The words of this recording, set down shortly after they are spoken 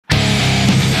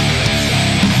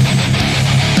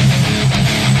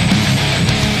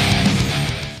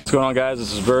What's going on, guys?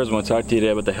 This is Burrs. I want to talk to you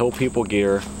today about the Hill People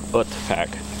Gear UT pack.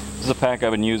 This is a pack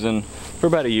I've been using for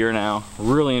about a year now.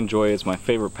 Really enjoy it. It's my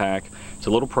favorite pack. It's a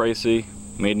little pricey,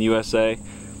 made in USA,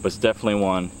 but it's definitely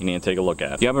one you need to take a look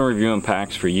at. Yeah, I've been reviewing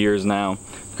packs for years now.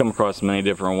 I've come across many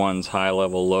different ones, high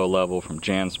level, low level, from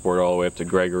JanSport all the way up to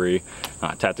Gregory,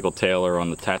 Tactical Tailor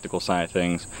on the tactical side of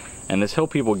things. And this Hill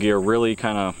People Gear really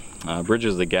kind of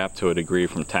bridges the gap to a degree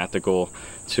from tactical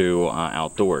to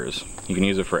outdoors. You can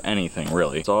use it for anything,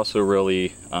 really. It's also really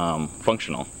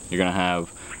functional. You're gonna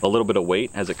have a little bit of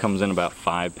weight as it comes in about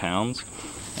 5 pounds,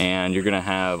 and you're gonna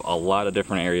have a lot of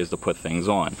different areas to put things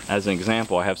on. As an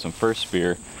example, I have some First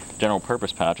Spear general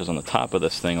purpose pouches on the top of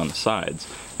this thing on the sides,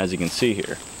 as you can see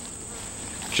here.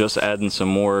 Just adding some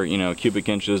more, cubic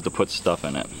inches to put stuff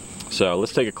in it. So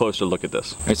let's take a closer look at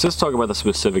this. All right, so let's talk about the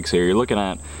specifics here. You're looking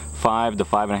at 5 to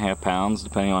 5.5 pounds,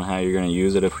 depending on how you're gonna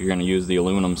use it, if you're gonna use the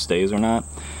aluminum stays or not.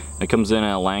 It comes in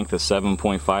at a length of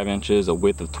 7.5 inches, a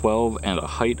width of 12, and a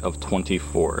height of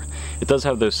 24. It does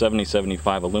have those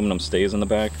 70-75 aluminum stays in the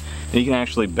back, and you can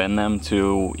actually bend them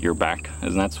to your back,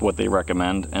 and that's what they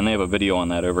recommend. And they have a video on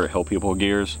that over at Hill People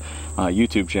Gear's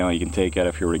YouTube channel you can take at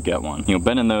if you were to get one.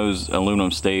 Bending those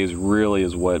aluminum stays really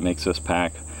is what makes this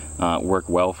pack work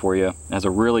well for you. It has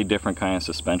a really different kind of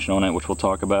suspension on it, which we'll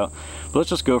talk about. But let's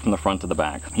just go from the front to the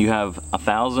back. You have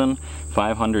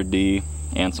 1,500D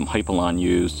and some hypalon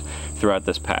used throughout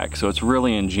this pack. So it's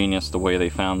really ingenious the way they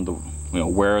found the,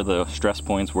 where are the stress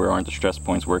points, where aren't the stress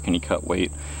points, where can you cut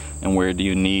weight, and where do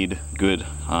you need good,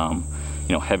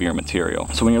 heavier material.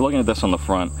 So when you're looking at this on the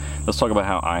front, let's talk about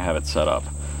how I have it set up.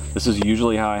 This is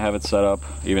usually how I have it set up,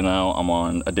 even though I'm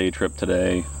on a day trip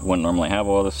today. I wouldn't normally have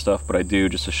all this stuff, but I do,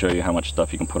 just to show you how much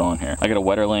stuff you can put on here. I got a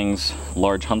Wetterling's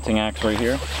large hunting axe right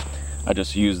here. I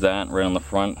just use that right on the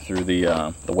front through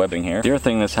the webbing here. The other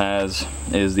thing this has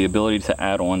is the ability to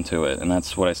add on to it, and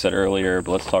that's what I said earlier,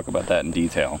 but let's talk about that in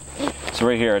detail. So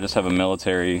right here I just have a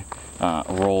military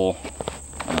roll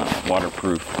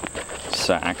waterproof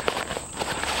sack,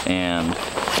 and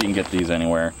you can get these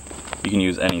anywhere. You can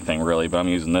use anything really, but I'm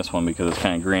using this one because it's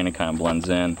kind of green, it kind of blends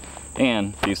in,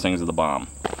 and these things are the bomb.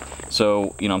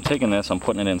 So, I'm taking this, I'm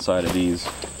putting it inside of these,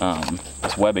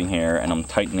 this webbing here, and I'm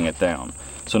tightening it down.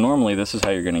 So normally this is how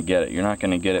you're going to get it. You're not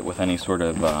going to get it with any sort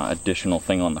of additional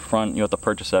thing on the front. You have to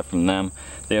purchase that from them.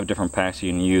 They have different packs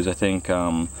you can use. I think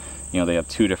they have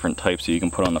 2 different types that you can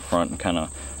put on the front and kind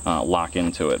of lock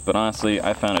into it. But honestly,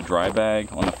 I found a dry bag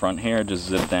on the front here, just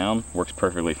zip down, works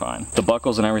perfectly fine. The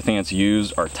buckles and everything that's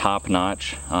used are top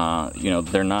notch.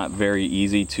 They're not very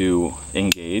easy to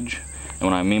engage. And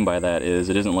what I mean by that is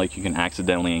it isn't like you can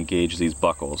accidentally engage these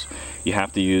buckles. You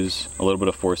have to use a little bit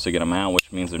of force to get them out,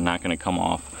 which means they're not going to come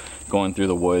off going through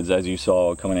the woods, as you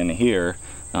saw coming into here.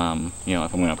 If I'm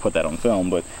going to put that on film,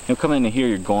 but coming into here,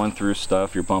 you're going through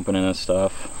stuff, you're bumping into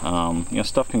stuff.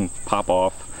 Stuff can pop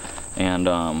off and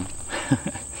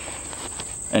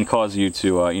and cause you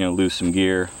to lose some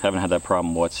gear. Haven't had that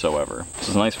problem whatsoever. This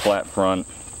is a nice flat front.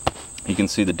 You can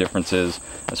see the differences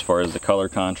as far as the color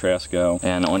contrast go,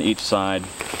 and on each side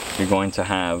you're going to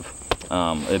have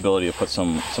the ability to put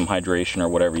some hydration or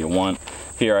whatever you want.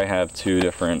 Here I have 2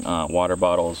 different water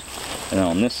bottles, and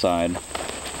on this side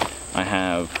I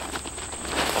have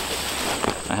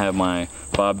my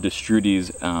Bob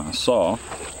Distrudi's saw,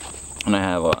 and I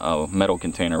have a metal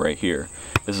container right here.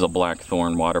 This is a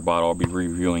Blackthorn water bottle. I'll be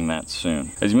reviewing that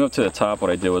soon. As you move to the top,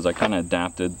 what I did was I kind of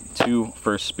adapted 2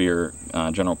 First Spear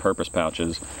general purpose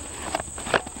pouches.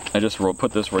 I just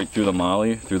put this right through the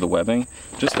molly, through the webbing,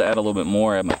 just to add a little bit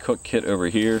more. I have my cook kit over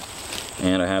here,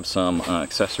 and I have some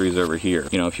accessories over here.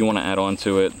 If you want to add on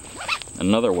to it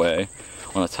another way,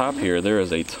 on the top here, there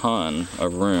is a ton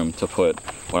of room to put.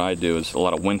 What I do is a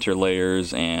lot of winter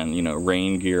layers and,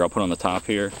 rain gear I'll put on the top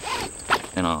here,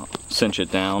 and I'll cinch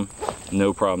it down.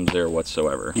 No problems there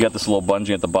whatsoever. You got this little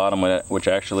bungee at the bottom which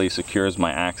actually secures my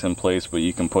axe in place, but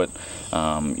you can put,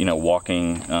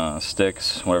 walking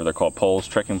sticks, whatever they're called, poles,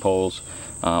 trekking poles,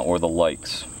 or the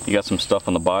likes. You got some stuff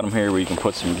on the bottom here where you can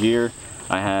put some gear.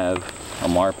 I have a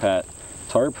Marpat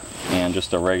tarp and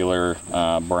just a regular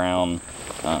brown,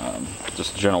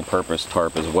 just general purpose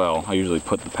tarp as well. I usually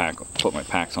put my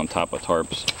packs on top of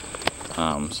tarps,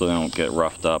 so they don't get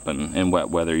roughed up, and in wet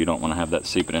weather you don't want to have that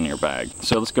seeping into your bag.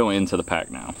 So let's go into the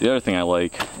pack now. The other thing I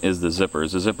like is the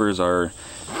zippers. The zippers are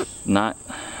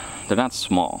they're not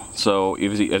small. So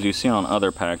as you've seen on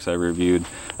other packs I reviewed,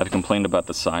 I've complained about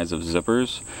the size of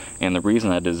zippers, and the reason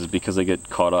that is because they get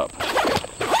caught up.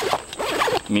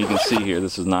 You can see here,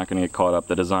 this is not going to get caught up.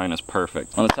 The design is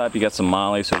perfect. On the top you got some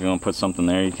molly, so if you want to put something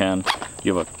there you can.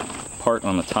 You have a part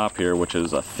on the top here which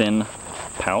is a thin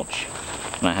pouch,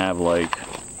 and I have like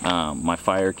my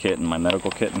fire kit and my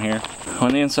medical kit in here.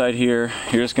 On the inside here,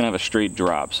 you're just gonna have a straight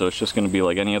drop. So it's just gonna be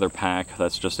like any other pack.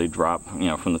 That's just a drop, you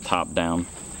know, from the top down.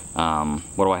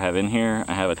 What do I have in here?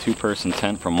 I have a 2-person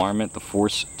tent from Marmot, the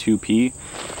Force 2P.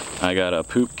 I got a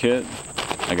poop kit.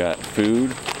 I got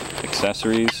food,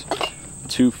 accessories,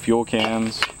 2 fuel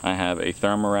cans. I have a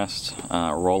Thermarest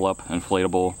roll-up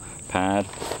inflatable pad,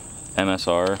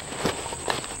 MSR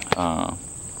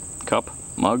cup,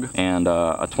 mug, and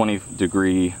a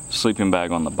 20-degree sleeping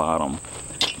bag on the bottom.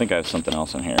 I think I have something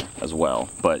else in here as well.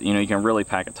 But you know, you can really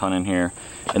pack a ton in here,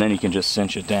 and then you can just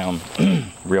cinch it down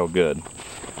real good.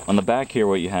 On the back here,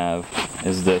 what you have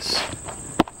is this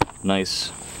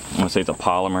nice, I'm gonna say it's a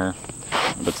polymer,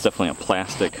 but it's definitely a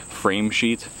plastic frame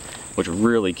sheet, which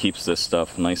really keeps this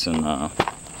stuff nice and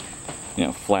you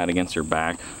know, flat against your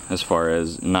back, as far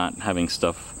as not having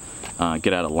stuff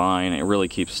get out of line. It really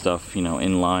keeps stuff, you know,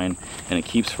 in line, and it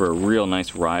keeps for a real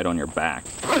nice ride on your back,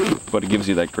 but it gives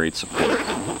you that great support.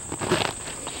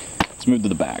 Let's move to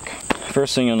the back.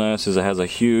 First thing you'll notice is it has a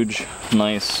huge,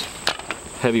 nice,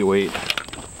 heavyweight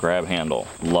grab handle.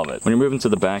 Love it. When you're moving to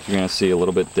the back, you're going to see a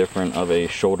little bit different of a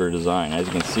shoulder design. As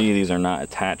you can see, these are not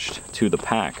attached to the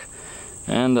pack.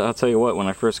 And I'll tell you what, when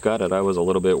I first got it, I was a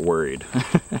little bit worried.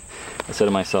 I said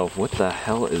to myself, what the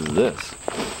hell is this?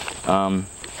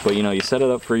 But you know, you set it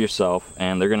up for yourself,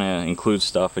 and they're going to include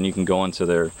stuff, and you can go onto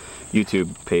their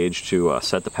YouTube page to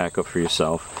set the pack up for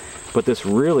yourself. But this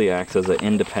really acts as an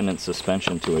independent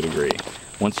suspension to a degree.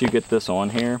 Once you get this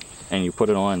on here, and you put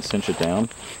it on and cinch it down,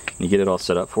 and you get it all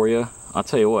set up for you, I'll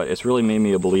tell you what, it's really made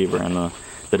me a believer in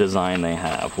the design they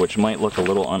have, which might look a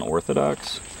little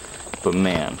unorthodox, but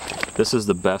man, this is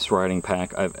the best riding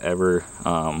pack I've ever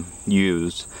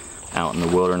used out in the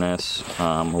wilderness,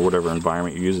 or whatever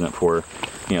environment you're using it for.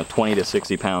 You know, 20 to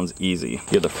 60 pounds easy.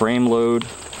 You have the frame load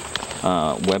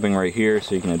webbing right here,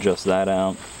 so you can adjust that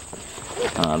out.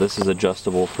 This is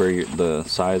adjustable for the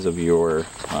size of your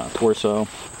torso.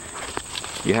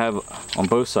 You have on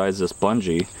both sides this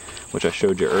bungee, which I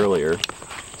showed you earlier.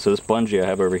 So this bungee I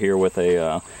have over here with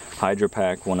a Hydro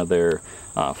Pack, one of their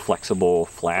flexible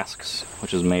flasks,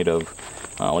 which is made of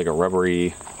like a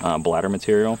rubbery bladder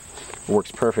material. It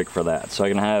works perfect for that. So I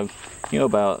can have, you know,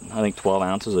 about, I think, 12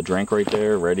 ounces of drink right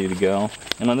there, ready to go.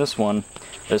 And on this one,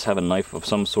 I just have a knife of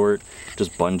some sort,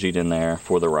 just bungeed in there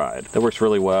for the ride. That works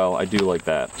really well. I do like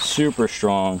that. Super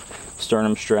strong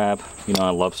sternum strap. You know,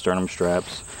 I love sternum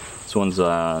straps. This one's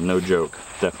no joke.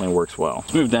 Definitely works well.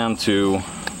 Let's move down to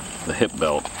the hip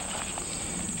belt.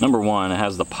 Number one, it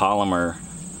has the polymer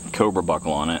Cobra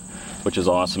buckle on it, which is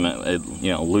awesome. It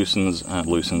you know, loosens.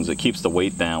 It keeps the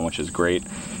weight down, which is great.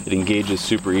 It engages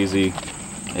super easy,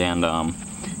 and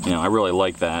you know, I really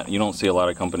like that. You don't see a lot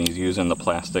of companies using the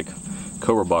plastic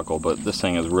Cobra buckle, but this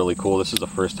thing is really cool. This is the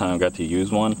first time I got to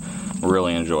use one.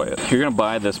 Really enjoy it. You're gonna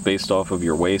buy this based off of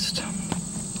your waist.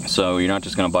 So you're not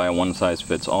just going to buy a one size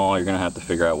fits all. You're going to have to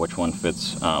figure out which one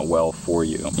fits well for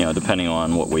you, you know, depending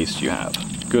on what waist you have.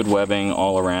 Good webbing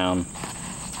all around.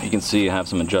 You can see you have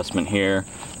some adjustment here.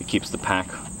 It keeps the pack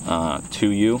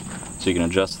to you, so you can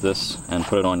adjust this and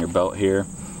put it on your belt here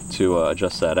to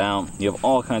adjust that out. You have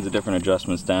all kinds of different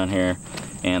adjustments down here,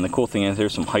 and the cool thing is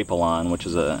there's some hypalon, which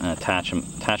is an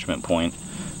attachment point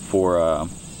for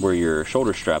where your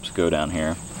shoulder straps go down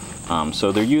here.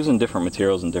 So they're using different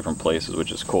materials in different places,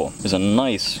 which is cool. There's a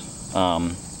nice,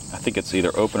 I think it's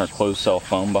either open or closed cell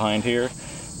foam behind here.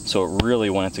 So it really,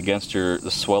 when it's against the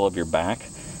swell of your back,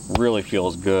 really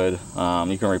feels good.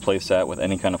 You can replace that with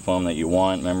any kind of foam that you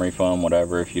want, memory foam,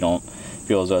 whatever, if you don't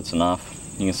feel as though it's enough.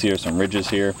 You can see there's some ridges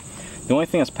here. The only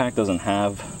thing this pack doesn't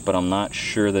have, but I'm not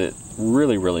sure that it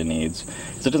really needs,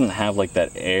 is it doesn't have like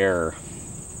that air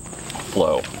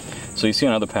flow. So you see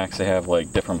on other packs they have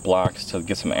like different blocks to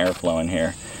get some airflow in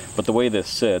here. But the way this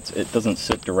sits, it doesn't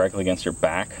sit directly against your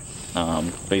back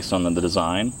based on the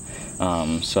design.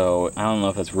 So I don't know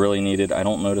if it's really needed. I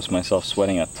don't notice myself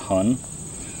sweating a ton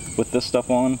with this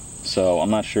stuff on. So I'm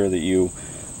not sure that you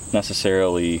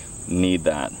necessarily need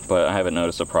that. But I haven't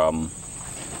noticed a problem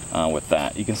with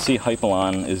that. You can see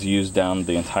hypalon is used down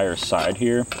the entire side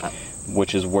here,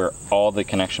 which is where all the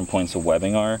connection points of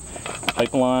webbing are.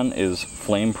 Hypalon is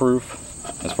flame proof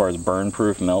as far as burn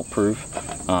proof, melt proof,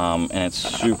 and it's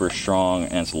super strong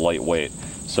and it's lightweight.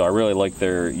 So I really like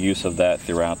their use of that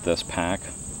throughout this pack.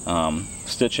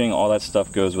 Stitching, all that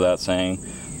stuff goes without saying.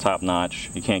 Top notch.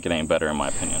 You can't get any better in my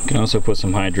opinion. You can also put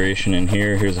some hydration in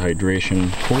here. Here's a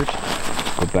hydration port.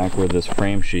 But back where this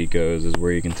frame sheet goes is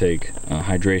where you can take a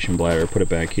hydration bladder, put it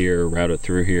back here, route it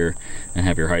through here, and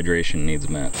have your hydration needs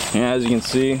met. Yeah, as you can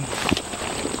see,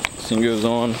 this thing goes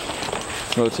on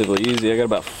relatively easy. I got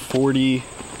about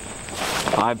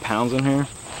 45 pounds in here.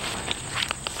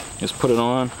 Just put it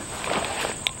on.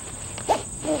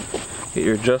 Get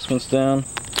your adjustments down.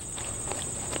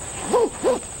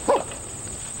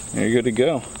 And you're good to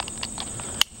go.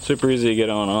 Super easy to get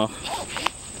on and off.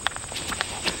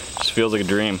 Just feels like a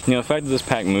dream. You know, the fact that this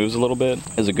pack moves a little bit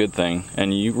is a good thing,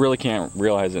 and you really can't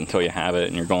realize it until you have it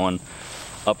and you're going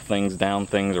up things, down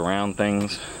things, around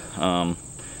things.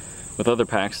 With other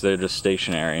packs, they're just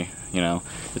stationary. You know,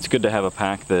 it's good to have a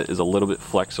pack that is a little bit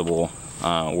flexible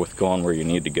with going where you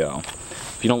need to go.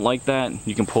 If you don't like that,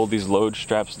 you can pull these load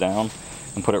straps down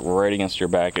and put it right against your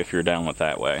back if you're down with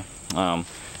that way.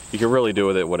 You can really do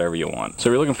with it whatever you want. So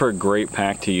if you're looking for a great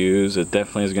pack to use, it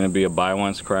definitely is going to be a buy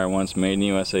once, cry once, made in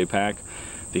USA pack.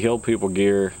 The Hill People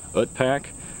Gear UT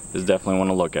pack is definitely one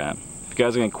to look at. If you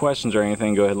guys have any questions or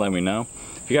anything, go ahead and let me know.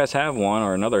 If you guys have one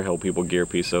or another Hill People Gear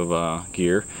piece of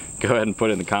gear, go ahead and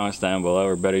put it in the comments down below,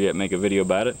 or better yet, make a video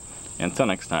about it. And until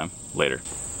next time, later.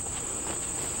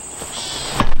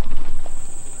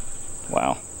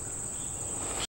 Wow.